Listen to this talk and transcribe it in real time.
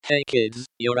Hey kids,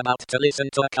 you're about to listen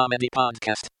to a comedy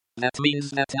podcast. That means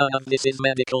that none of this is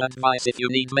medical advice. If you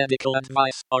need medical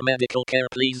advice or medical care,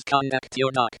 please contact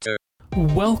your doctor.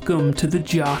 Welcome to the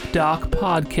Jock Doc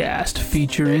podcast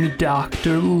featuring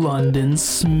Dr. London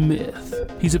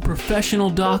Smith. He's a professional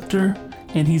doctor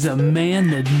and he's a man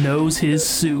that knows his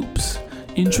soups.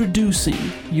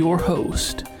 Introducing your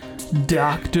host,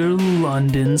 Dr.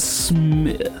 London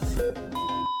Smith.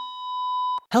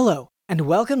 Hello, and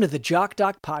welcome to the Jock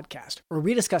Doc podcast, where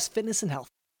we discuss fitness and health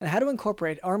and how to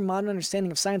incorporate our modern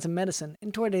understanding of science and medicine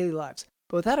into our daily lives,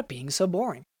 but without it being so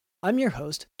boring. I'm your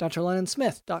host,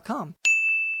 drlondonsmith.com.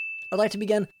 I'd like to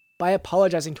begin by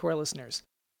apologizing to our listeners.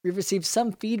 We've received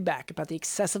some feedback about the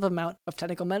excessive amount of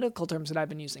technical medical terms that I've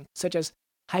been using, such as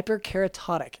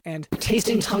hyperkeratotic and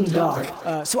tasting tongue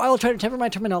dog. So I will try to temper my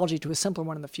terminology to a simpler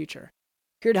one in the future.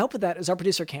 Here to help with that is our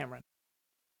producer, Cameron.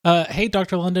 Hey,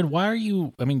 Dr. London,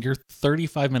 you're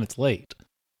 35 minutes late.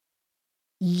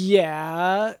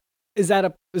 Yeah. Is that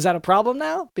a problem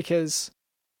now? Because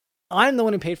I'm the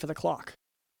one who paid for the clock.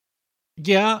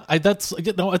 Yeah, I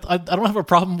don't have a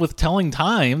problem with telling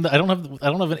time. I don't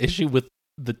have an issue with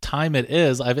the time it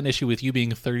is. I have an issue with you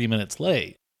being 30 minutes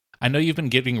late. I know you've been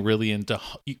getting really into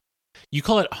you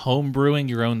call it home brewing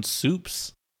your own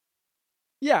soups?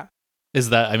 Yeah. Is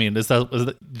that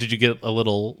did you get a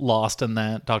little lost in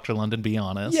that, Dr. London, be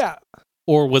honest? Yeah.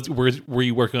 Or were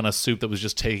you working on a soup that was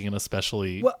just taking an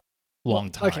especially long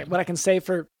time? Okay, what I can say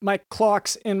for my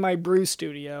clocks in my brew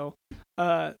studio,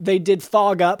 they did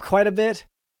fog up quite a bit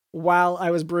while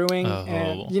I was brewing,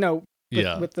 and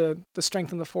with the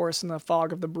strength and the force and the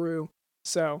fog of the brew.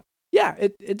 So yeah,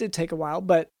 it did take a while,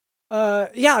 but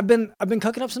I've been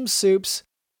cooking up some soups.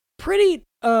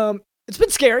 It's been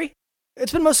scary.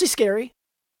 It's been mostly scary.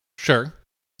 Sure.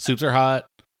 Soups are hot.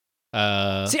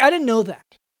 See, I didn't know that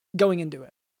going into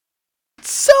it.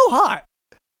 It's so hot.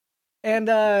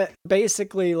 And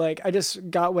basically, I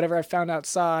just got whatever I found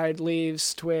outside,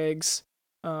 leaves, twigs,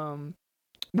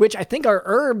 which I think are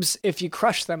herbs if you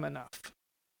crush them enough.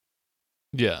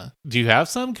 Yeah. Do you have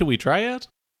some? Can we try it?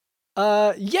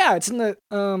 Yeah, it's in the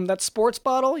that sports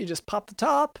bottle. You just pop the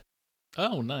top.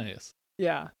 Oh, nice.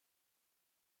 Yeah.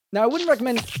 Now, I wouldn't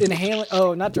recommend inhaling.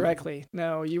 Oh, not directly.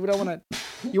 No, you don't want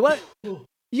to.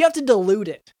 You have to dilute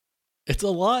it. It's a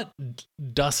lot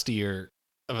dustier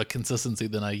of a consistency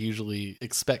than I usually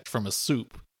expect from a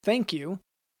soup. Thank you.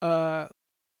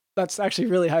 That's actually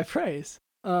really high praise.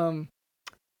 I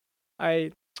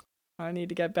need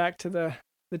to get back to the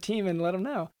team and let them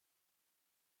know.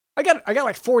 I got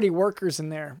like 40 workers in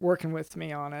there working with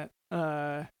me on it.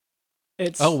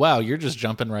 Oh wow, you're just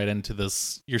jumping right into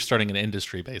this. You're starting an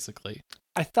industry basically.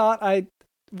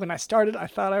 When I started, I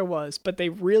thought I was, but they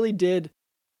really did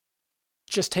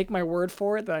just take my word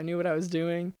for it that I knew what I was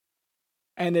doing.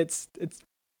 And it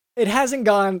hasn't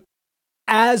gone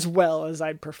as well as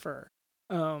I'd prefer.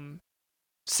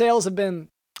 Sales have been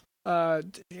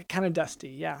kind of dusty.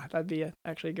 Yeah, that'd be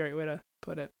actually a great way to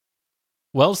put it.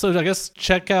 Well, so I guess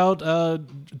check out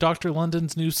Dr.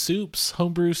 London's new soups,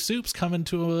 homebrew soups, coming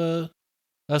to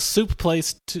a soup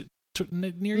place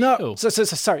near you. No, so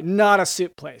sorry, not a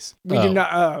soup place. We do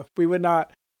not. We would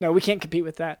not. No, we can't compete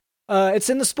with that. It's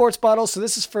in the sports bottle, so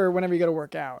this is for whenever you go to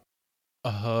work out.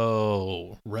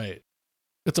 Oh, right.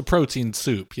 It's a protein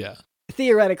soup, yeah.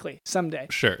 Theoretically, someday.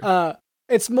 Sure.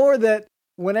 It's more that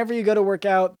whenever you go to work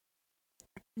out,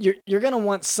 you're going to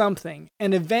want something,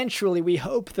 and eventually we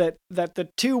hope that the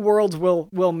two worlds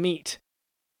will meet.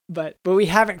 But we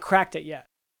haven't cracked it yet.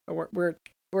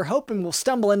 We're hoping we'll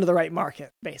stumble into the right market,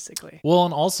 basically. Well,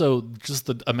 and also just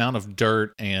the amount of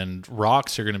dirt and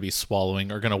rocks you're going to be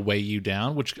swallowing are going to weigh you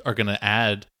down, which are going to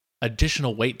add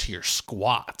additional weight to your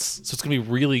squats. So it's going to be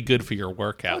really good for your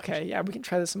workout. Okay, yeah, we can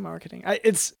try this in marketing.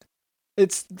 It's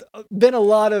been a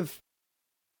lot of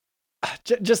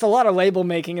just a lot of label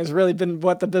making has really been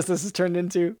what the business has turned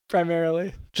into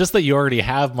primarily. Just that you already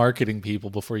have marketing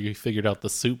people before you figured out the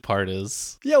soup part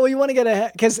is. Yeah, well, you want to get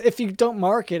ahead, because if you don't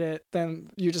market it, then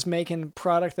you're just making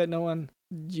product that no one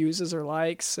uses or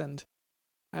likes, and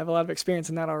I have a lot of experience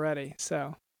in that already,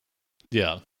 so.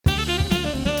 Yeah.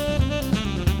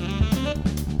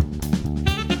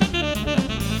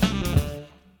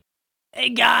 Hey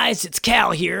guys, it's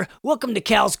Cal here. Welcome to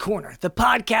Cal's Corner, the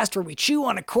podcast where we chew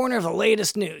on a corner of the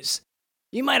latest news.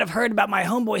 You might have heard about my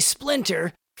homeboy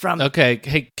Splinter from... Okay,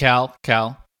 hey Cal.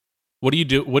 What are you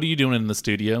doing in the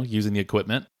studio using the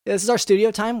equipment? This is our studio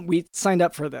time. We signed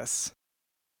up for this.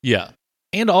 Yeah.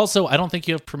 And also, I don't think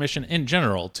you have permission in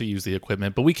general to use the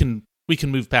equipment, but we can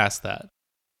move past that.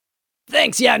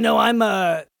 Thanks. Yeah, no,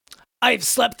 I've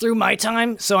slept through my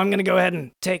time, so I'm going to go ahead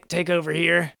and take over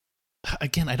here.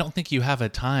 Again, I don't think you have a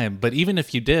time, but even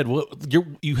if you did,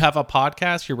 you have a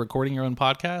podcast? You're recording your own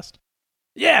podcast?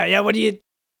 Yeah. What do you?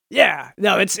 Yeah,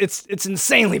 no, it's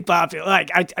insanely popular. Like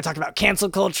I talk about cancel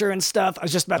culture and stuff. I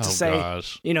was just about to say,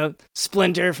 gosh.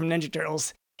 Splinter from Ninja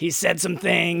Turtles. He said some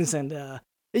things, and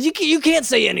you can't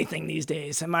say anything these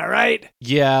days. Am I right?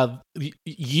 Yeah,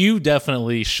 you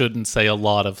definitely shouldn't say a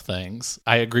lot of things.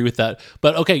 I agree with that.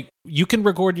 But okay, you can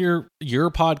record your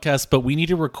podcast, but we need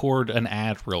to record an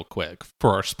ad real quick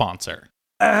for our sponsor.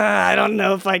 I don't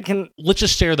know if I can. Let's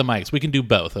just share the mics. We can do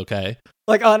both, okay?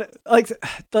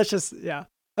 Let's just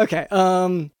Okay.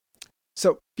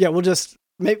 So yeah, we'll just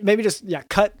maybe just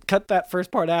cut that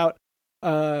first part out.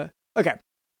 Okay.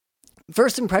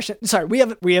 First impression. Sorry, we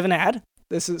have an ad.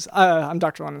 This is I'm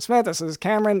Dr. London Smith. This is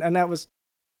Cameron, and that was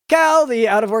Cal, the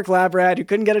out of work lab rat who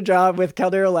couldn't get a job with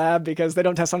Caldera Lab because they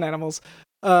don't test on animals.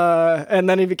 And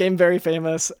then he became very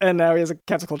famous, and now he has a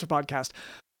cancel culture podcast.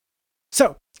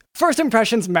 So first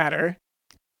impressions matter.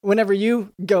 Whenever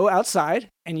you go outside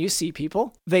and you see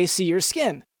people, they see your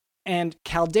skin. And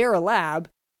Caldera Lab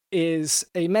is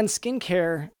a men's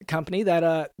skincare company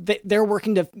that they're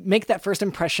working to make that first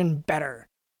impression better.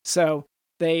 So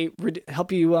they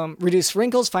help you reduce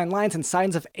wrinkles, fine lines, and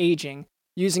signs of aging.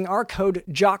 Using our code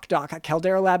JOCKDOC at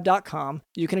calderalab.com,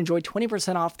 you can enjoy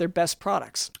 20% off their best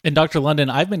products. And Dr. London,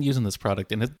 I've been using this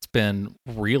product, and it's been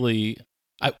really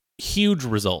huge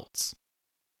results.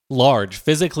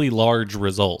 Physically large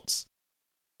results.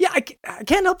 Yeah, I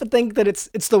can't help but think that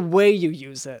it's the way you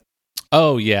use it.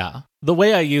 Oh, yeah. The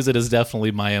way I use it is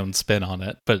definitely my own spin on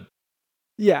it, but...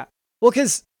 Yeah. Well,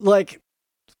 because,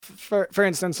 for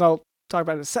instance, I'll talk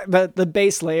about this, but the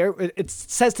base layer, it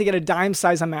says to get a dime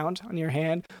size amount on your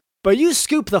hand, but you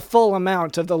scoop the full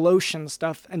amount of the lotion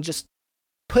stuff and just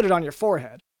put it on your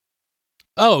forehead.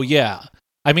 Oh, yeah.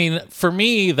 I mean, for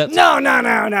me, that's... No.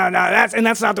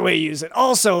 That's not the way you use it.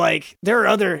 Also, there are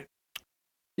other...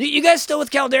 You guys still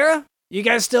with Caldera? You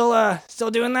guys still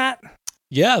doing that?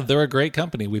 Yeah, they're a great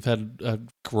company. We've had a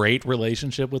great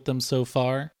relationship with them so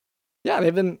far. Yeah,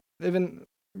 they've been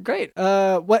great.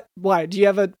 Why? Do you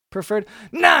have a preferred?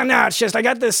 No, it's just I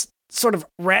got this sort of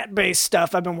rat-based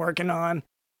stuff I've been working on.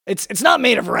 It's not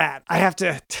made of rat. I have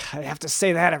to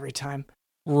say that every time.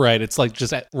 Right, it's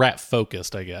just rat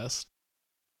focused, I guess.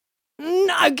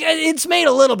 No, it's made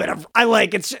a little bit of.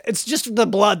 It's just the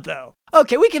blood though.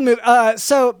 Okay, we can move.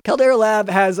 So Caldera Lab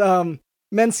has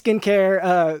men's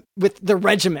skincare with the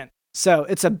regimen. So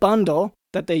it's a bundle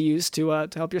that they use to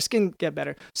help your skin get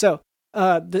better. So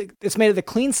it's made of the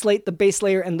clean slate, the base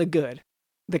layer, and the good.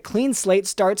 The clean slate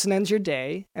starts and ends your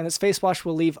day, and this face wash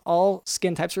will leave all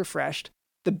skin types refreshed.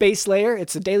 The base layer,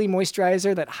 it's a daily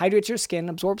moisturizer that hydrates your skin,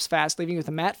 absorbs fast, leaving you with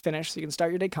a matte finish so you can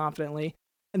start your day confidently.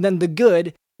 And then the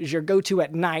good is your go-to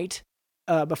at night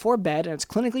before bed, and it's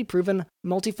clinically proven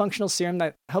multifunctional serum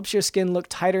that helps your skin look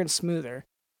tighter and smoother.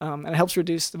 And it helps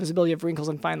reduce the visibility of wrinkles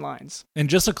and fine lines. And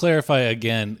just to clarify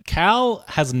again, Cal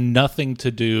has nothing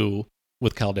to do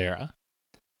with Caldera.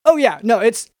 Oh yeah, no,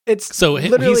 it's so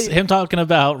literally... him talking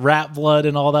about rat blood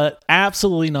and all that.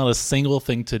 Absolutely not a single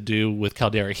thing to do with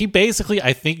Caldera. He basically,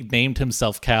 I think, named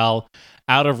himself Cal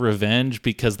out of revenge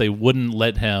because they wouldn't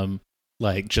let him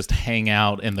just hang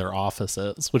out in their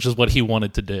offices, which is what he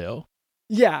wanted to do.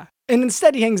 Yeah, and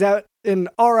instead he hangs out in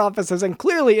our offices and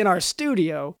clearly in our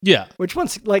studio. Yeah, which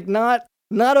one's not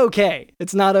okay.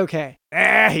 It's not okay.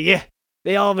 Yeah.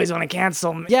 They always want to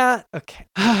cancel me. Yeah, okay.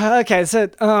 Okay, so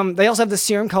they also have the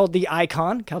serum called the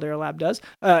Icon, Caldera Lab does.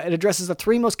 It addresses the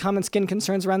 3 most common skin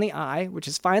concerns around the eye, which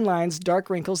is fine lines, dark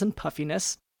wrinkles, and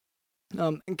puffiness.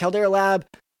 And Caldera Lab,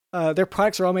 their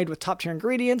products are all made with top-tier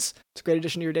ingredients. It's a great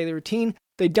addition to your daily routine.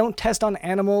 They don't test on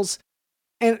animals.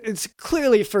 And it's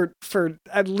clearly for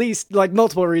at least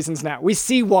multiple reasons now. We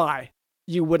see why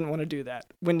you wouldn't want to do that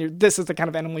when this is the kind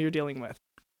of animal you're dealing with.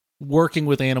 Working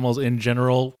with animals in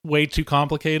general, way too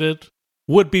complicated.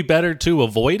 Would be better to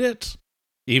avoid it,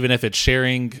 even if it's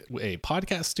sharing a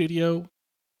podcast studio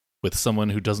with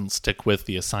someone who doesn't stick with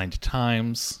the assigned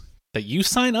times that you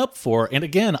sign up for. And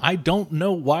again, I don't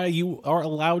know why you are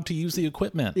allowed to use the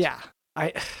equipment. Yeah.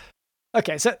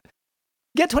 Okay, so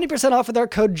get 20% off with our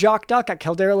code JOCKDOC at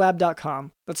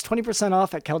calderalab.com. That's 20%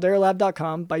 off at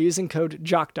calderalab.com by using code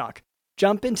JOCKDOC.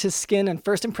 Jump into skin and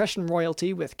first impression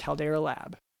royalty with Caldera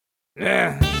Lab.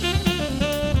 Yeah.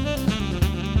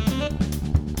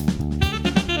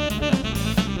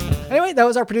 Anyway, that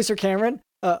was our producer Cameron.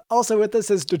 Also with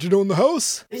us is Did You Know in the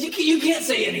House? You can't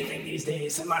say anything these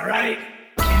days, am I right?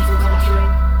 Cancel culture.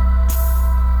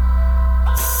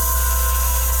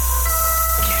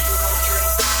 Cancel culture.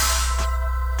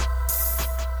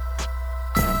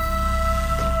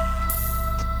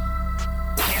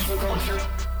 Cancel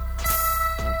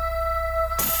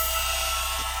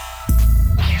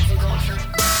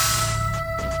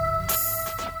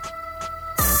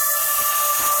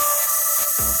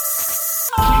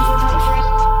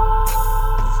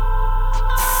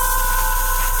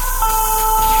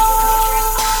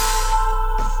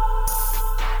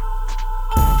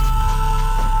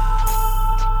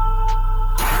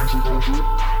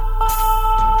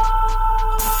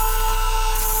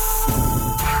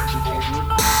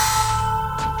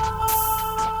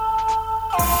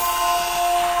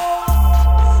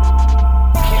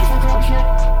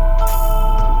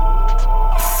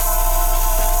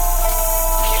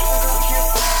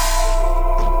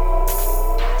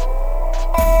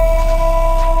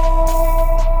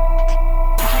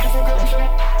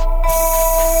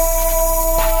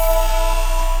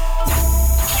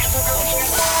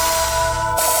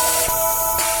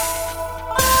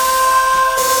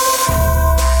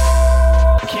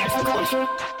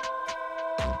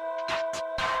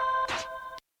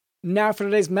Now for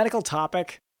today's medical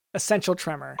topic, essential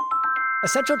tremor.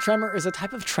 Essential tremor is a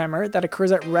type of tremor that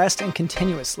occurs at rest and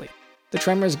continuously. The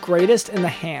tremor is greatest in the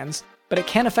hands, but it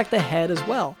can affect the head as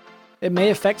well. It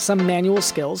may affect some manual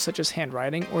skills, such as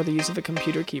handwriting or the use of a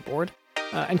computer keyboard.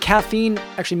 And caffeine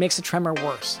actually makes the tremor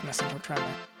worse in essential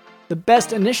tremor. The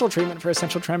best initial treatment for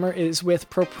essential tremor is with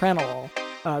propranolol.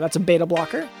 That's a beta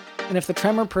blocker. And if the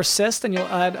tremor persists, then you'll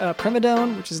add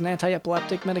primidone, which is an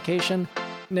anti-epileptic medication.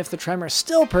 And if the tremor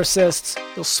still persists,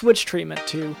 you'll switch treatment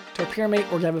to topiramate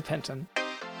or gabapentin.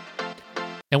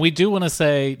 And we do want to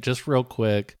say, just real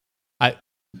quick,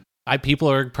 people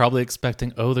are probably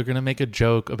expecting, they're going to make a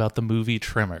joke about the movie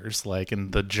Tremors, like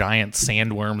in the giant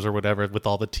sandworms or whatever with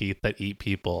all the teeth that eat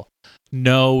people.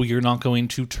 No, you're not going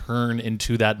to turn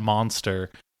into that monster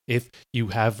if you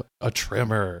have a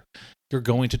tremor. You're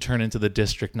going to turn into the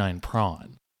District 9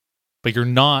 prawn. But you're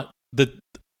not the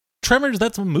Tremors,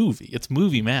 that's a movie. It's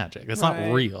movie magic. It's not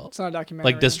real. It's not a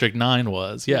documentary. Like District 9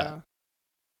 was, yeah.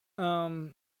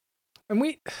 And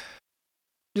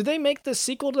did they make the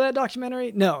sequel to that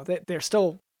documentary? No, they're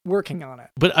still working on it.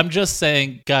 But I'm just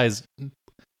saying, guys,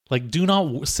 like, do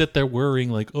not sit there worrying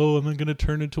like, am I going to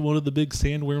turn into one of the big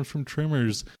sandworms from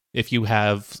Tremors if you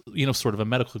have, sort of a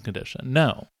medical condition.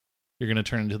 No, you're going to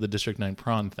turn into the District 9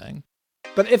 prawn thing.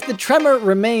 But if the tremor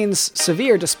remains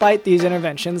severe despite these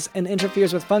interventions and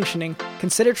interferes with functioning,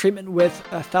 consider treatment with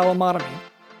a thalamotomy,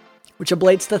 which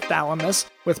ablates the thalamus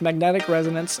with magnetic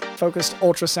resonance focused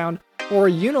ultrasound, or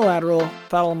unilateral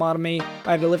thalamotomy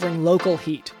by delivering local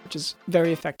heat, which is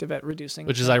very effective at reducing.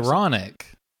 Which is ironic,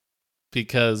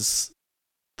 because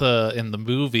in the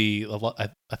movie, I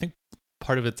think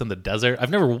part of it's in the desert. I've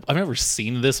never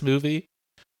seen this movie,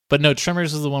 but no,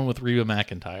 Tremors is the one with Reba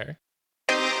McEntire.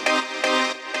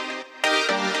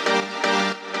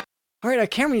 All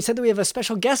right, Cameron, you said that we have a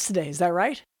special guest today. Is that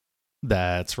right?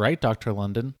 That's right, Dr.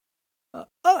 London.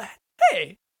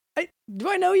 Hey. Do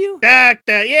I know you?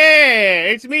 Doctor, yeah,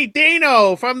 it's me,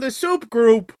 Dino, from the Soup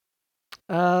Group.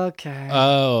 Okay.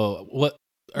 Oh, what?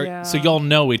 So y'all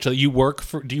know each other. Do you work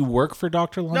for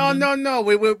Dr. London? No.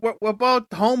 We're both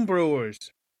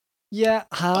homebrewers. Yeah.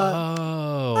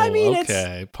 I mean,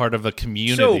 okay. Part of a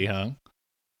community, huh?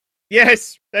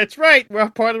 Yes, that's right. We're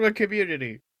part of a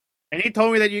community. And he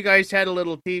told me that you guys had a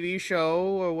little TV show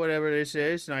or whatever this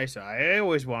is. And I said, I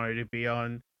always wanted to be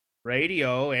on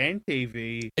radio and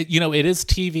TV. It is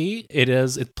TV.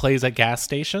 It plays at gas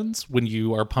stations when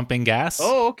you are pumping gas.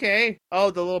 Oh, okay.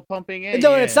 Oh, the little pumping in.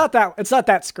 No, it's not that. It's not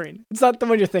that screen. It's not the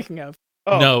one you're thinking of.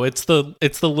 Oh. No, it's the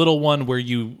little one where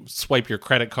you swipe your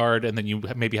credit card and then you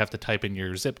maybe have to type in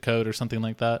your zip code or something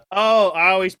like that. Oh,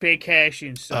 I always pay cash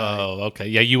inside. Oh, okay.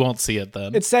 Yeah, you won't see it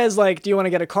then. It says, like, do you want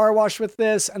to get a car wash with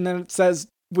this? And then it says,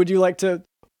 would you like to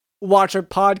watch a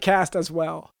podcast as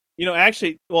well?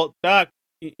 Actually, well, Doc,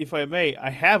 if I may,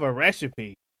 I have a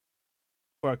recipe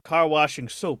for a car washing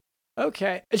soup.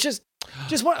 Okay. It's just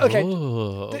one.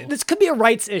 Okay. This could be a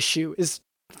rights issue is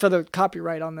for the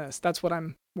copyright on this. That's what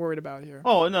I'm worried about here.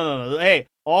 Oh, no. Hey,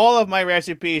 all of my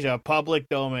recipes are public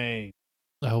domain.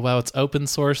 Oh, wow. It's open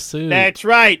source soup. That's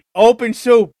right. Open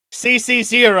soup.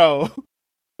 CC0.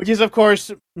 Which is, of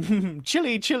course,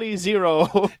 chili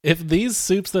 0. If these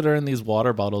soups that are in these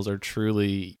water bottles are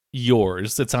truly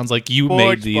yours, it sounds like you Sports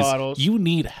made these. Bottles. You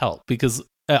need help because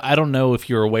I don't know if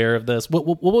you're aware of this.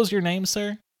 What was your name,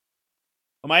 sir?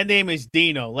 My name is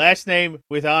Dino. Last name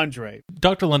Withandre.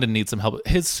 Dr. London needs some help.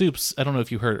 His soups, I don't know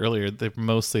if you heard earlier,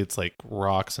 it's like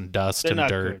rocks and dust and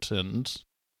dirt good. and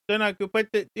they're not good. But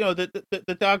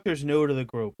the doctor's new to the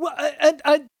group. Well,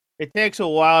 It takes a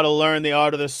while to learn the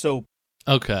art of the soup.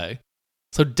 Okay.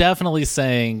 So definitely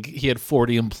saying he had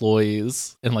 40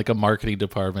 employees in like a marketing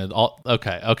department.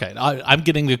 Okay. I'm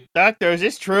getting the Doctor, is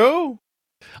this true?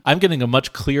 I'm getting a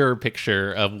much clearer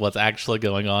picture of what's actually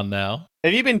going on now.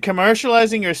 Have you been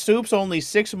commercializing your soups only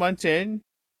 6 months in?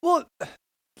 Well,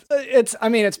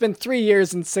 it's been 3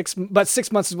 years and 6 months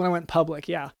is when I went public.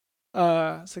 Yeah.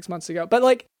 6 months ago. But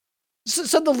like,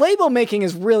 so the label making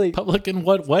is really public in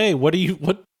what way? What are you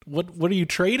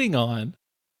trading on?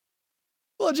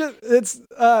 Well, it's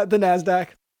the NASDAQ.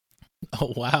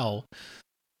 Oh, wow.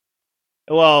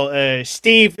 Well,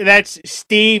 Steve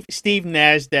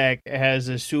NASDAQ has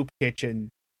a soup kitchen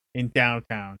in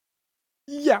downtown.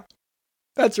 Yeah,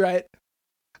 that's right.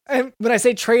 And when I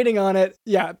say trading on it,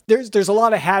 yeah, there's a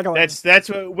lot of haggling. That's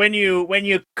what, when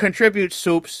you contribute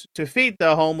soups to feed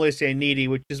the homeless and needy,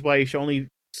 which is why you should only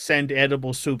send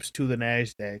edible soups to the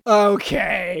NASDAQ.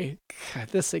 Okay. God,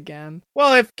 this again.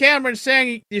 Well, if Cameron's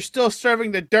saying you're still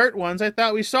serving the dirt ones, I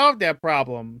thought we solved that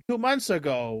problem 2 months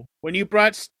ago when you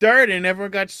brought dirt and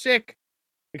everyone got sick.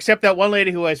 Except that one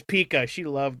lady who has pica. She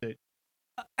loved it.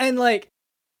 And like,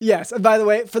 yes. And by the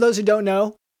way, for those who don't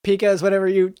know, pica is whatever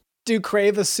you do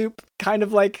crave a soup, kind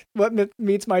of like what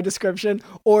meets my description,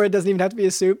 or it doesn't even have to be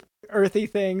a soup. Earthy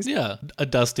things. Yeah, a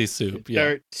dusty soup. Yeah.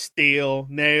 Dirt, steel,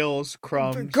 nails,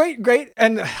 crumbs. Great.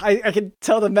 And I can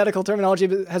tell the medical terminology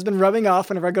has been rubbing off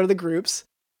whenever I go to the groups.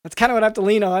 That's kind of what I have to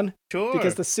lean on. Sure.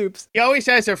 Because the soups. He always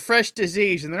has a fresh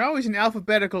disease, and they're always in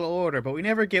alphabetical order, but we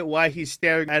never get why he's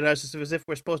staring at us as if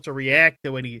we're supposed to react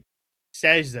to when he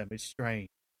says them. It's strange.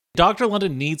 Dr.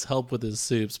 London needs help with his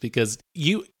soups because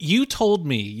you told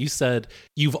me, you said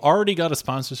you've already got a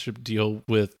sponsorship deal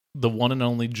with the one and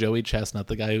only Joey Chestnut,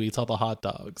 the guy who eats all the hot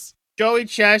dogs. Joey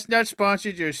Chestnut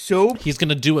sponsored your soup? He's going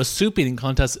to do a soup eating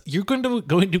contest. You're going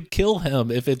to kill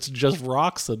him if it's just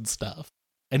rocks and stuff.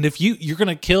 And if you're going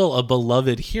to kill a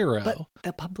beloved hero. But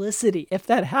the publicity, if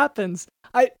that happens,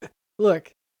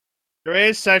 look. There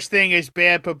is such thing as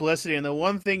bad publicity, and the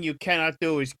one thing you cannot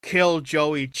do is kill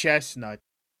Joey Chestnut.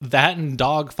 That and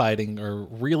dogfighting are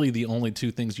really the only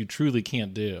two things you truly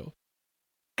can't do.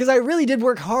 Because I really did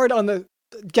work hard on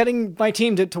getting my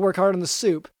team to work hard on the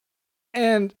soup.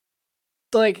 And,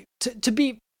 like, to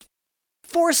be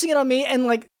forcing it on me and,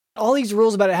 like, all these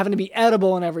rules about it having to be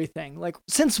edible and everything. Like,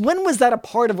 since when was that a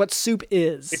part of what soup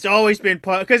is? It's always been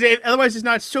part, because otherwise it's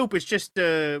not soup, it's just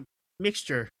a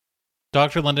mixture.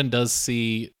 Dr. London does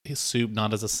see his soup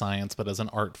not as a science, but as an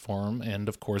art form. And,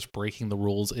 of course, breaking the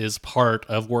rules is part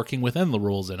of working within the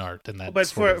rules in art. And that but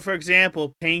for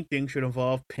example, painting should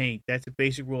involve paint. That's a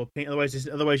basic rule of paint.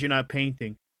 Otherwise, you're not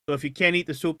painting. So if you can't eat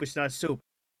the soup, it's not soup.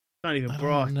 It's not even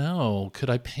broth. No, could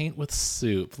I paint with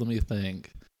soup? Let me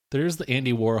think. There's the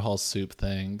Andy Warhol soup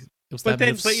thing. But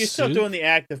you're still doing the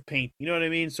act of paint. You know what I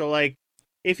mean? So, like,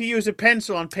 if you use a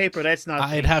pencil on paper, that's not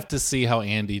paint. I'd have to see how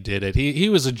Andy did it. He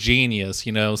was a genius,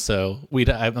 so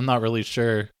I'm not really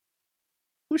sure.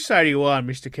 Whose side are you on,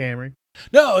 Mr. Cameron?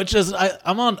 No, it's just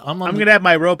I'm gonna have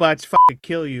my robots fucking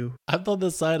kill you. I'm on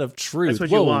the side of truth.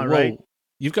 That's what you want, right?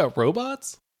 You've got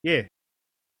robots? Yeah.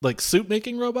 Like soup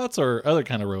making robots or other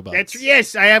kind of robots?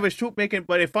 Yes, I have a soup making,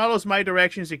 but it follows my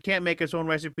directions. It can't make its own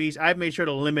recipes. I've made sure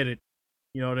to limit it.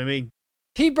 You know what I mean?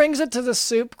 He brings it to the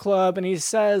soup club and he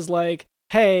says, like,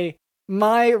 hey,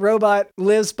 my robot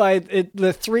lives by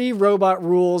the 3 robot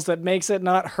rules that makes it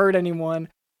not hurt anyone.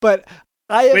 But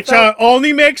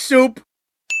only make soup.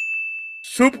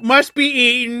 Soup must be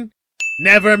eaten.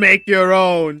 Never make your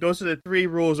own. Those are the 3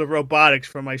 rules of robotics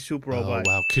for my soup robot.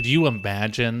 Oh, wow. Could you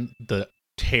imagine the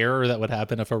terror that would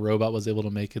happen if a robot was able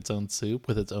to make its own soup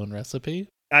with its own recipe?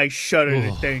 I shudder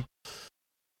to think.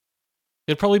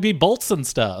 It'd probably be bolts and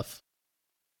stuff.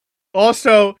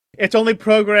 Also, it's only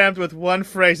programmed with one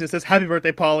phrase that says, "Happy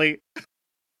birthday, Polly."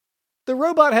 The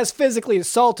robot has physically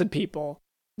assaulted people,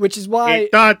 which is why...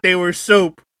 It thought they were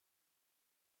soup.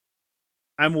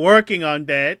 I'm working on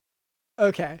that.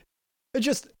 Okay. It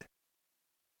just...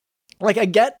 Like, I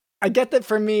get that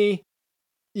for me,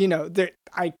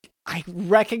 I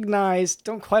recognize...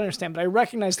 Don't quite understand, but I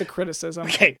recognize the criticism.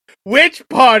 Okay, which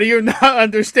part are you not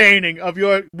understanding of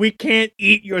your "we can't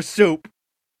eat your soup"?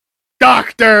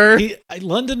 Doctor!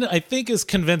 London, I think, is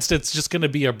convinced it's just going to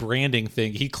be a branding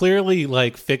thing. He clearly,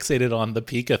 fixated on the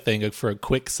Pika thing for a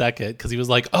quick second, because he was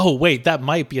like, oh, wait, that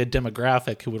might be a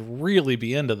demographic who would really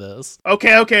be into this.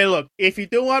 Okay, look, if you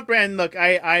do want brand, look,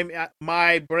 I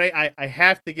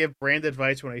have to give brand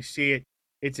advice when I see it.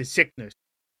 It's a sickness.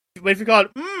 But if you call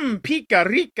it, Pika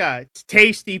Rica, it's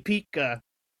tasty Pika.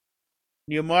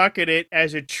 You market it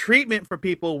as a treatment for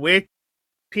people with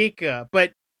Pika,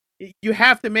 but you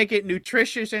have to make it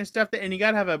nutritious and stuff, and you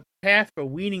gotta have a path for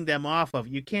weaning them off of.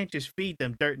 You can't just feed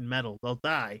them dirt and metal; they'll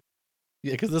die.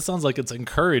 Yeah, because this sounds like it's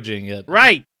encouraging it.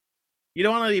 Right? You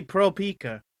don't want to be pro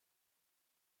Pika.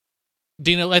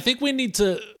 Dino, I think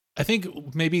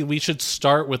maybe we should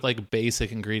start with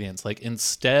basic ingredients. Like,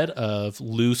 instead of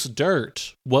loose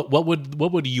dirt, what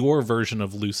would your version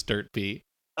of loose dirt be?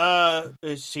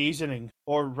 Seasoning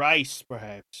or rice,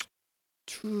 perhaps.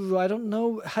 True. I don't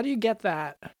know. How do you get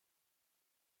that?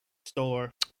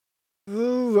 Store.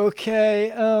 Ooh,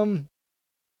 okay.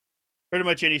 Pretty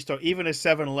much any store, even a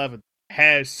 7-Eleven,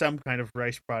 has some kind of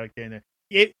rice product in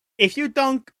there. If you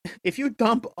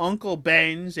dump Uncle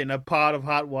Ben's in a pot of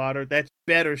hot water, that's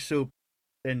better soup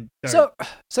than dirt.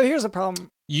 So here's the problem.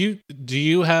 Do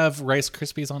you have Rice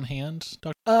Krispies on hand,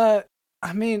 Doctor?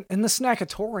 I mean, in the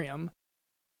snackatorium.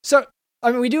 So,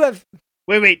 I mean, we do have...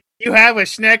 Wait, you have a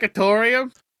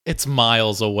snackatorium? It's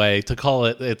miles away. To call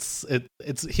it, it's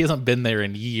he hasn't been there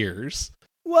in years.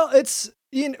 Well,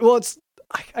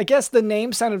 I guess the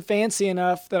name sounded fancy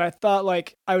enough that I thought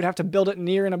I would have to build it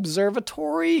near an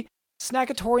observatory,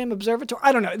 snackatorium observatory.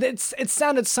 I don't know. It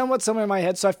sounded somewhat similar in my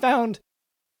head, so I found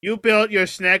You built your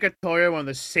snackatorium on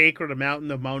the sacred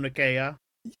mountain of Mauna Kea?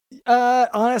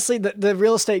 Honestly, the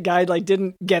real estate guy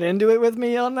didn't get into it with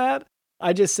me on that.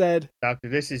 I just said, Doctor,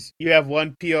 you have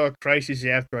one PR crisis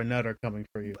after another coming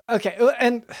for you. Okay,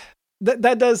 and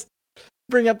that does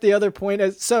bring up the other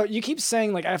point. So you keep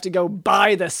saying I have to go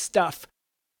buy this stuff.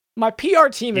 My PR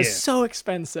team is so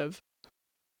expensive.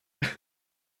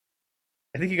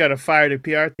 I think you got to fire the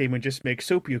PR team and just make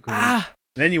soup you can eat.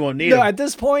 Then you won't need them. At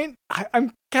this point,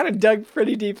 I'm kind of dug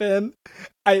pretty deep in.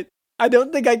 I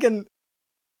don't think I can.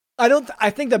 I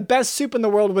think the best soup in the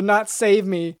world would not save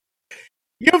me.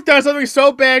 You've done something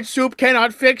so bad, soup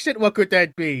cannot fix it. What could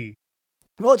that be?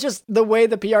 Well, just the way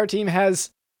the PR team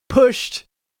has pushed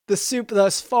the soup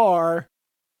thus far,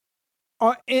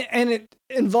 and it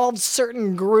involves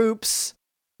certain groups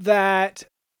that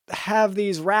have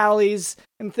these rallies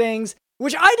and things,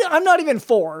 which I'm not even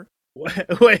for.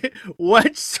 Wait,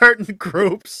 what certain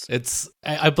groups?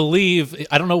 I believe,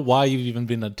 I don't know why you've even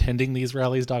been attending these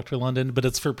rallies, Dr. London, but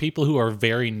it's for people who are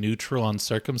very neutral on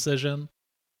circumcision.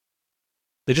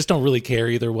 They just don't really care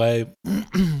either way.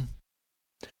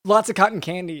 Lots of cotton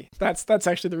candy. That's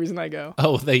actually the reason I go.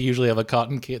 Oh, they usually have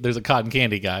there's a cotton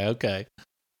candy guy. Okay.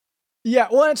 Yeah,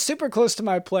 well, it's super close to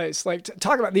my place.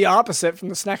 Talk about the opposite from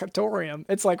the snackatorium.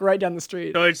 It's right down the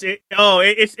street. So it's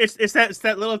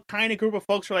that little tiny group of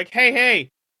folks who are like, hey,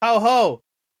 ho ho,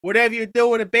 whatever you do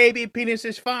with a baby penis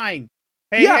is fine.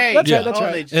 Hey, that's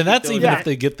right. And that's even if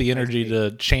they get the energy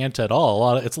to chant at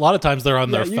all. A lot of times they're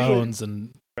on their phones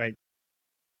and right.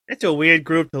 It's a weird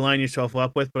group to line yourself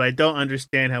up with, but I don't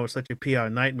understand how it's such a PR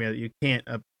nightmare that you can't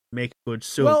make good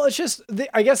soup. Well, it's just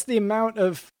I guess the amount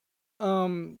of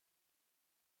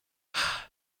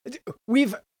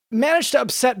we've managed to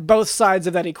upset both sides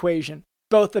of that equation.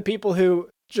 Both the people who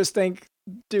just think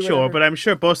sure, but I'm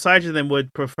sure both sides of them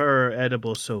would prefer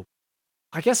edible soup.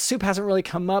 I guess soup hasn't really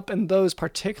come up in those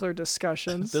particular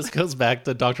discussions. This goes back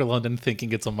to Dr. London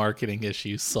thinking it's a marketing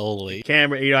issue solely.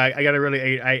 Cameron, I gotta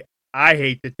really, I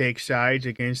hate to take sides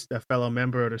against a fellow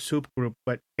member of the soup group,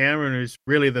 but Cameron is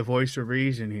really the voice of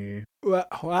reason here.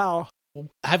 Wow.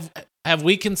 Have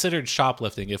we considered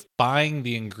shoplifting? If buying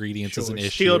the ingredients is an issue,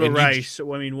 steal the rice.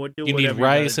 You need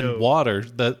rice and water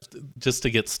just to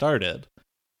get started.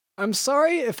 I'm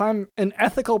sorry if I'm an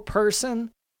ethical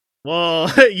person.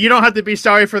 Well, you don't have to be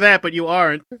sorry for that, but you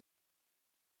aren't.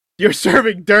 You're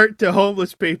serving dirt to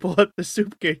homeless people at the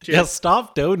soup kitchen. Yeah,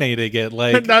 stop donating it.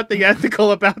 Nothing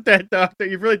ethical about that, Doctor.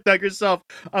 You've really dug yourself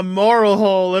a moral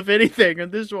hole, if anything,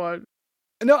 on this one.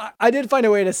 No, I did find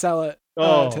a way to sell it.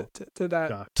 To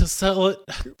that. To sell it?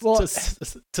 Well,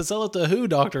 to sell it to who,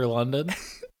 Dr. London?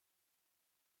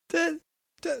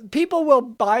 People will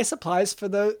buy supplies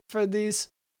for these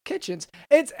kitchens.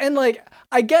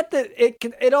 I get that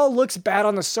it all looks bad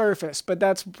on the surface, but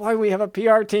that's why we have a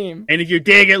PR team. And if you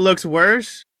dig, it looks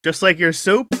worse, just like your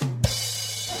soup.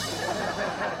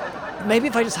 Maybe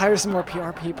if I just hire some more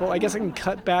PR people, I guess I can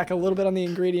cut back a little bit on the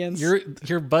ingredients.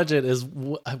 Your budget is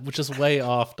just way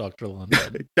off, Dr.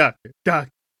 London.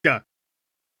 Doctor,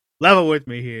 level with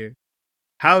me here.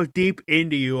 How deep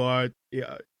into you are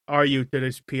you to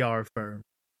this PR firm?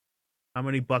 How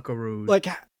many buckaroos?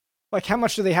 Like how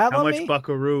much do they have on me? How much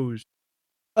buckaroos?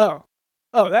 Oh,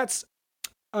 that's,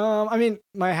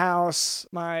 my house,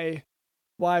 my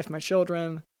wife, my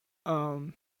children,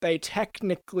 they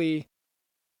technically,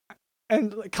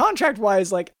 and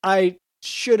contract-wise, I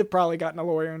should have probably gotten a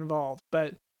lawyer involved,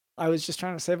 but I was just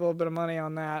trying to save a little bit of money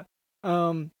on that.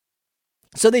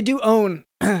 So they do own,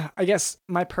 I guess,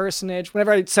 my personage.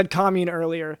 Whenever I said commune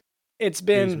earlier, it's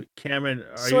been Cameron,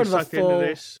 are sort you of sucked into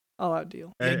this? All-out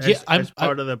deal. As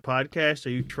part of the podcast, are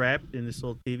you trapped in this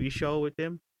little TV show with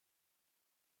him?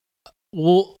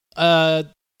 Well,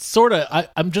 sort of.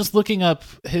 I'm just looking up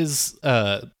his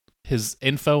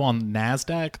info on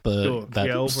NASDAQ,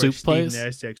 that soup place.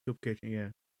 NASDAQ soup kitchen, yeah.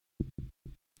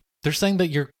 They're saying that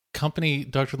your company,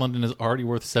 Dr. London, is already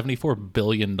worth $74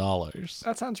 billion.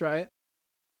 That sounds right.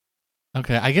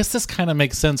 Okay, I guess this kind of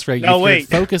makes sense, right? No, wait.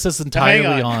 Your focus is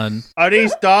entirely on... Are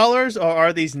these dollars or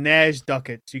are these NAS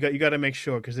ducats? You got to make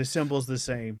sure, because the symbol's the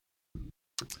same.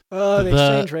 The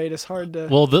exchange rate is hard to...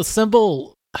 Well, the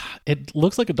symbol, it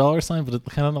looks like a dollar sign, but it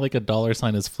kind of like a dollar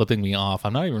sign is flipping me off.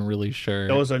 I'm not even really sure.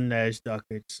 Those are NAS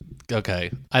ducats.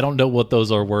 Okay. I don't know what those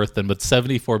are worth then, but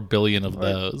 74 billion of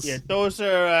those. Yeah, those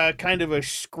are kind of a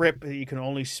script that you can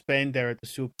only spend there at the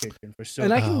soup kitchen for soup.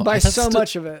 And I can buy so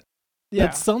much of it. Yeah.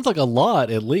 That sounds like a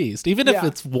lot, at least. Even if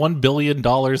it's $1 billion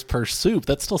per soup,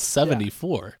 that's still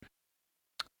 74.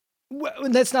 Yeah. Well,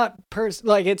 that's not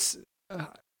it's...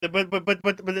 But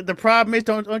the problem is,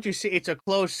 don't you see? It's a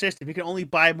closed system. You can only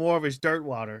buy more of his dirt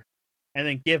water. and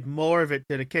then give more of it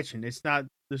to the kitchen. It's not.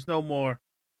 There's no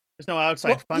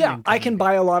outside funding. Yeah, I can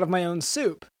buy a lot of my own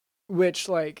soup, which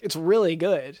it's really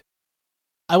good.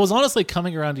 I was honestly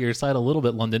coming around to your side a little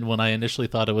bit, London, when I initially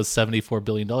thought it was $74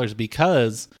 billion,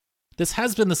 because this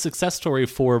has been the success story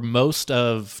for most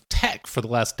of tech for the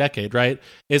last decade, right?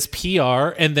 It's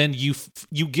PR, and then you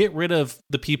get rid of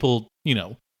the people,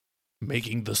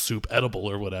 making the soup edible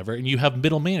or whatever, and you have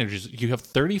middle managers. You have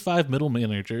 35 middle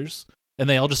managers, and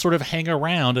they all just sort of hang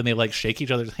around, and they shake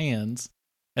each other's hands,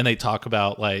 and they talk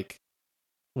about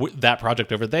that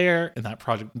project over there and that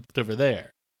project over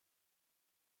there.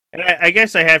 And I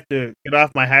guess I have to get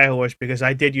off my high horse because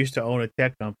I did used to own a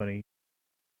tech company.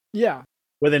 Yeah.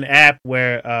 With an app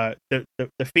where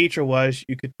the feature was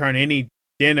you could turn any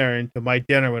dinner into My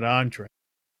Dinner with Andre.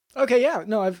 Okay, yeah.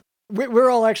 No, we're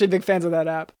all actually big fans of that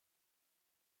app.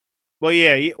 Well,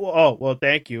 yeah. Well,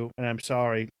 thank you, and I'm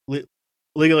sorry.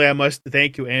 Legally, I must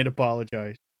thank you and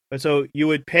apologize. But so you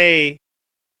would pay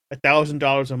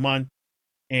 $1,000 a month,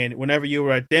 and whenever you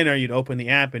were at dinner, you'd open the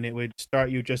app, and it would start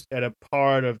you just at a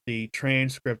part of the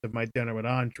transcript of My Dinner with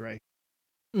Andre.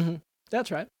 Mm-hmm.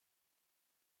 That's right.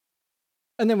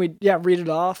 And then read it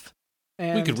off.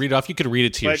 And we could read it off. You could read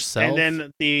it to yourself. And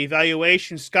then the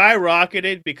valuation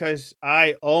skyrocketed because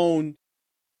I owned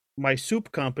my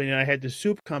soup company, and I had the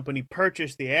soup company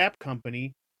purchase the app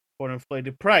company for an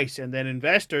inflated price. And then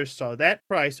investors saw that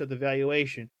price of the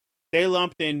valuation. They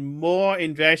lumped in more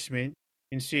investment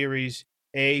in Series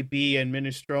A, B, and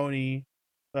Minestrone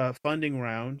funding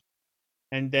rounds.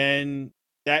 And then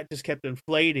that just kept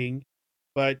inflating.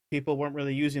 But people weren't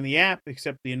really using the app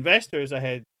except the investors. I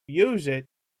had used it.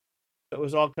 So it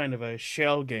was all kind of a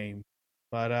shell game.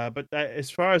 But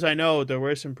as far as I know, there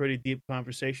were some pretty deep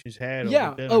conversations had.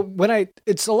 Yeah. Over dinner.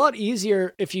 It's a lot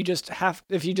easier if you just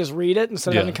read it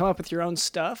instead of having to come up with your own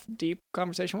stuff, deep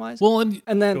conversation wise. Well,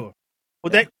 and then. Sure.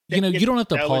 Well, you don't have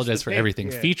to apologize for everything.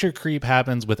 Yeah. Feature creep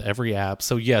happens with every app.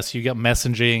 So yes, you got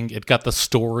messaging. It got the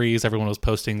stories. Everyone was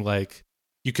posting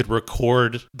you could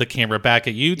record the camera back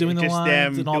at you doing the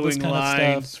lines and all this kind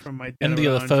of stuff. And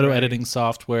the photo editing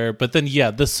software. But then,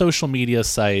 the social media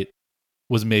site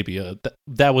was maybe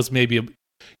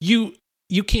you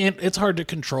can't, it's hard to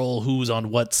control who's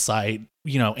on what site,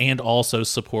 and also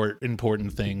support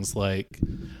important things like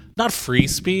not free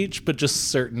speech, but just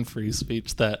certain free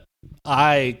speech that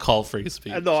I call free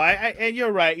speech. No, and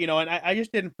you're right, and I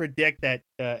just didn't predict that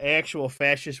actual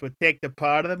fascists would take the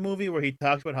part of the movie where he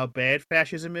talks about how bad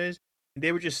fascism is, and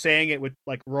they were just saying it with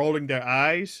rolling their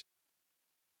eyes.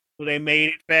 So they made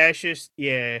it fascist.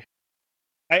 Yeah,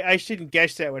 I shouldn't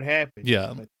guess that would happen.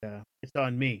 Yeah, but it's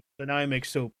on me. So now I make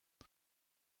soup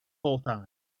full time.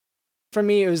 For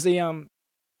me, it was the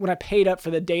when I paid up for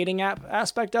the dating app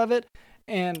aspect of it.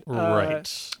 And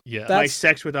right, yeah, my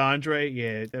sex with Andre,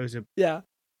 yeah, that was yeah.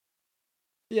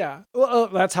 Well,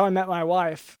 that's how I met my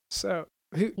wife. So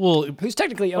who's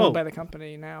technically owned by the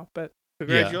company now, but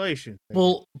congratulations. Yeah.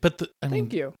 Well, but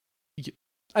thank you.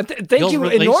 Thank you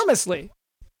enormously.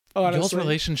 Y'all's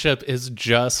relationship is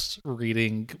just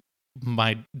reading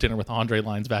My Dinner with Andre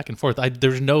lines back and forth.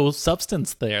 There's no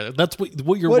substance there. That's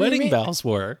what your wedding vows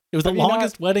were. It was the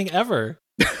longest wedding ever.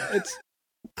 It's.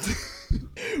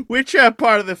 Which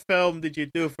part of the film did you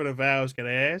do for the vows, can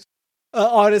I ask?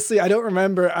 Honestly, I don't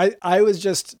remember. I was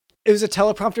just, it was a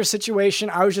teleprompter situation.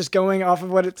 I was just going off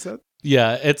of what it said.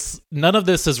 Yeah, it's none of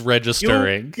this is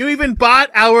registering. You even bought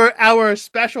our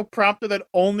special prompter that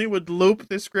only would loop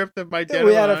the script of My Dinner.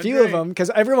 We had a few of them because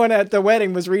everyone at the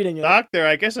wedding was reading it. Doctor,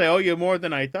 I guess I owe you more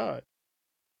than I thought.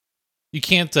 You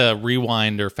can't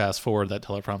rewind or fast forward that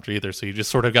teleprompter either, so you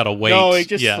just sort of got to wait. No, it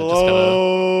just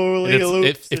slowly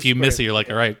loops. If you miss it, you're like,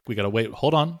 all right, we got to wait.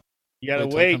 Hold on. You got to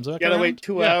wait. You got to wait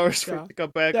 2 hours for it to come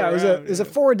back around. It was a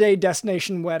 4-day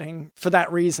destination wedding for that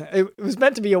reason. It was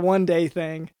meant to be a 1-day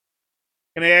thing.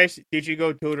 Can I ask, did you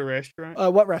go to the restaurant?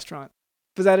 What restaurant?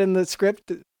 Was that in the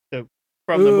script? From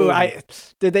the movie.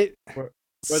 Did they...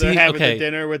 Where they're having the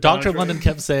dinner with Dr. Andre. London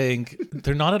kept saying,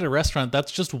 they're not at a restaurant.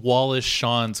 That's just Wallace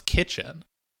Shawn's kitchen.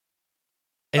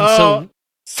 And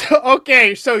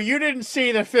so you didn't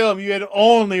see the film. You had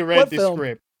only read the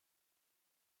script.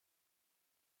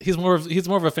 He's more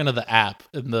of a fan of the app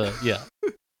and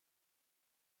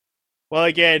Well,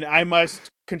 again, I must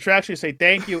contractually say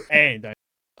thank you, and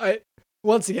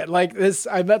once again, like this,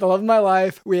 I met the love of my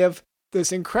life. We have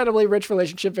this incredibly rich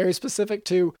relationship, very specific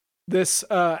to this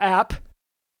app.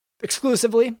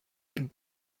 Exclusively.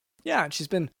 Yeah, she's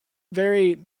been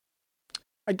very,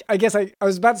 I guess I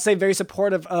was about to say very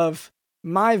supportive of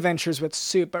my ventures with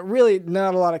soup, but really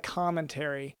not a lot of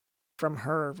commentary from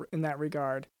her in that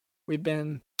regard. We've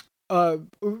been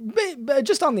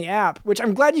just on the app, which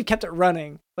I'm glad you kept it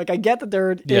running. Like, I get that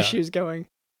there are issues going.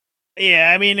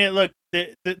 Yeah, I mean, look,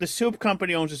 the soup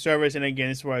company owns the service, and again,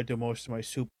 this is where I do most of my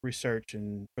soup research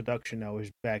and production now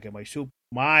is back at my soup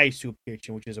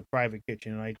kitchen, which is a private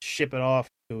kitchen, and I ship it off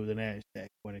to the NASDAQ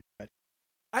when it cuts.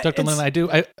 Dr.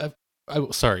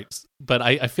 Lynn, sorry, but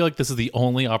I feel like this is the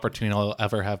only opportunity I'll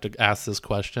ever have to ask this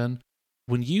question.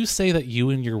 When you say that you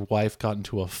and your wife got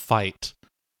into a fight,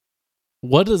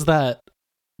 what does that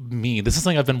mean? This is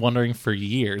something I've been wondering for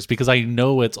years, because I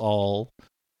know it's all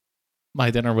My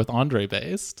Dinner with Andre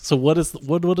based. So what is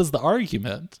the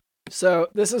argument? So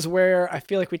this is where I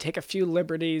feel like we take a few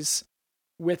liberties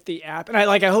with the app, and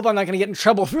I hope I'm not going to get in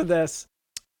trouble for this.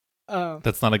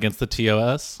 That's not against the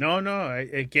TOS? No.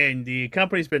 Again, the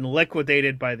company's been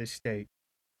liquidated by the state.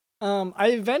 I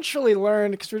eventually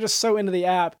learned, because we're just so into the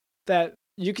app, that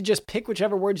you could just pick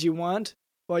whichever words you want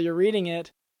while you're reading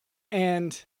it,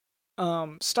 and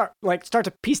start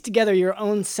to piece together your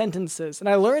own sentences. And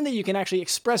I learned that you can actually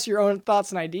express your own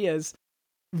thoughts and ideas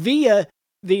via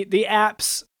the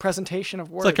app's presentation of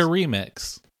words. It's like a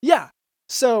remix. Yeah.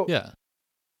 So yeah.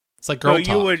 It's like girl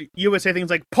talk. You would say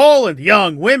things like Poland,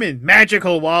 young, women,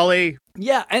 magical, Wally.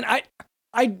 Yeah, and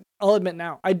I'll admit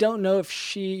now, I don't know if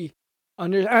she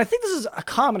and I think this is a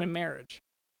common in marriage.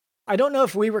 I don't know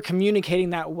if we were communicating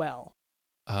that well.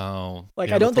 Oh, like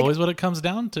yeah, I don't that's think always what it comes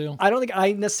down to. I don't think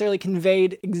I necessarily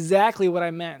conveyed exactly what I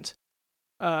meant,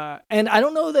 and I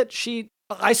don't know that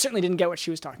I certainly didn't get what she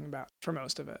was talking about for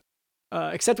most of it,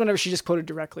 except whenever she just quoted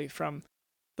directly from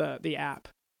the app,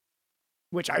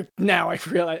 which I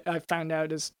found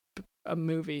out is a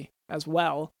movie as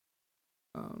well.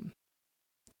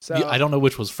 So yeah, I don't know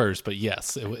which was first, but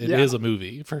yes, it is a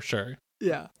movie for sure.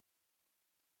 Yeah,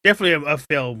 definitely a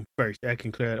film first. I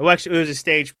can clear that. Well, actually, it was a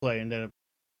stage play, and then it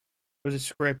was a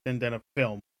script, and then a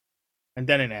film, and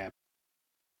then an app.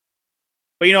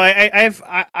 But I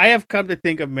have come to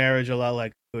think of marriage a lot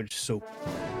like good soup.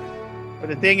 But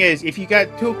the thing is, if you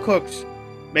got two cooks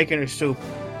making a soup,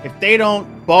 if they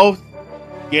don't both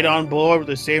get on board with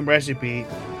the same recipe,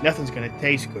 nothing's gonna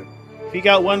taste good. If you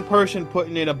got one person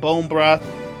putting in a bone broth,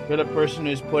 the other person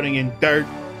is putting in dirt,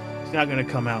 it's not gonna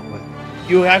come out well.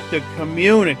 You have to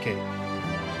communicate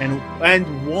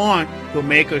and want to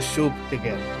make a soup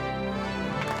together.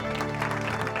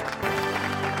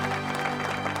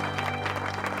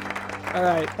 All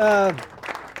right.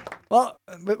 Well,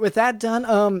 with that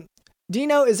done,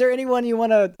 Dino, is there anyone you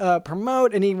want to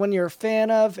promote? Anyone you're a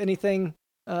fan of? Anything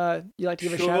you like to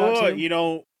give a shout out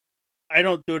to? I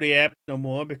don't do the app no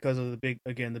more because of the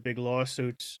big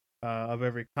lawsuits of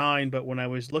every kind. But when I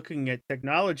was looking at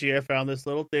technology, I found this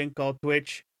little thing called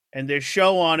Twitch, and there's a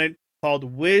show on it called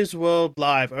Wiz World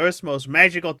Live, Earth's most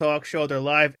magical talk show. They're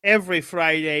live every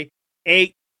Friday,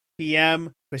 8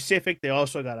 p.m. Pacific. They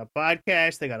also got a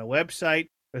podcast. They got a website.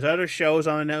 There's other shows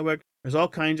on the network. There's all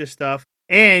kinds of stuff.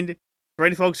 And for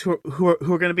any folks who are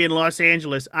going to be in Los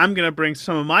Angeles, I'm going to bring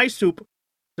some of my soup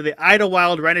to the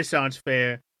Idlewild Renaissance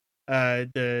Fair,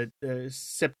 the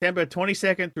September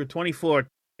 22nd through 24th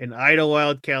in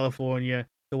Idlewild, California,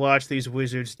 to watch these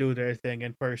wizards do their thing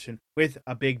in person with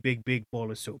a big, big, big bowl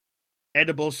of soup.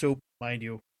 Edible soup, mind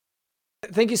you.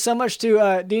 Thank you so much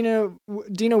to Dino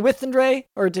Withandre,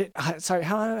 sorry,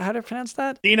 how do I pronounce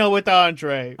that? Dino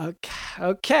Withandre.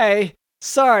 Okay.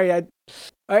 Sorry. All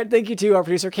right. Thank you to our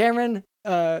producer Cameron.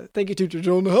 Thank you to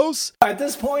Joe in the house. At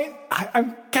this point,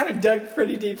 I'm kind of dug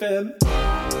pretty deep in.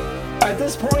 At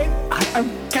this point,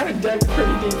 I'm kind of dug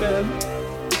pretty deep in.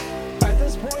 At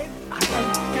this point, I'm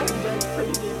kind of dug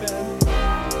pretty deep in.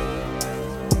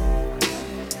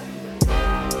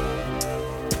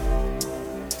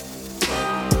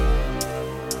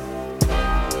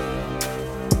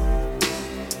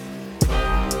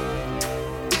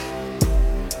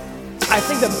 I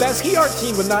think the best PR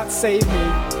team would not save me.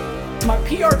 My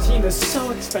PR team is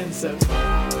so expensive.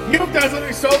 You've done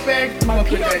something so bad. My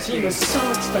PR team is so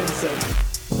expensive.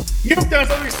 You've done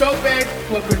something so bad.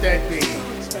 What could that be? So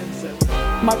expensive.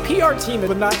 My PR team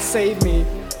would not save me.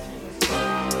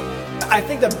 I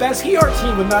think the best PR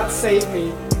team would not save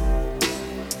me.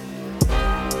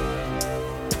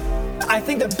 I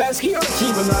think the best PR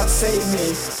team would not save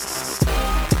me.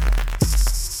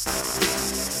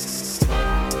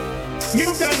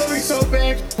 You've done something so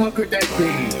bad. What could that be?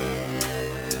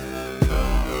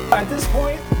 At this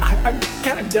point, I'm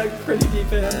kind of dug pretty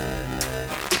deep in.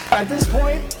 At this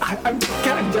point, I'm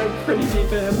kind of dug pretty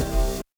deep in.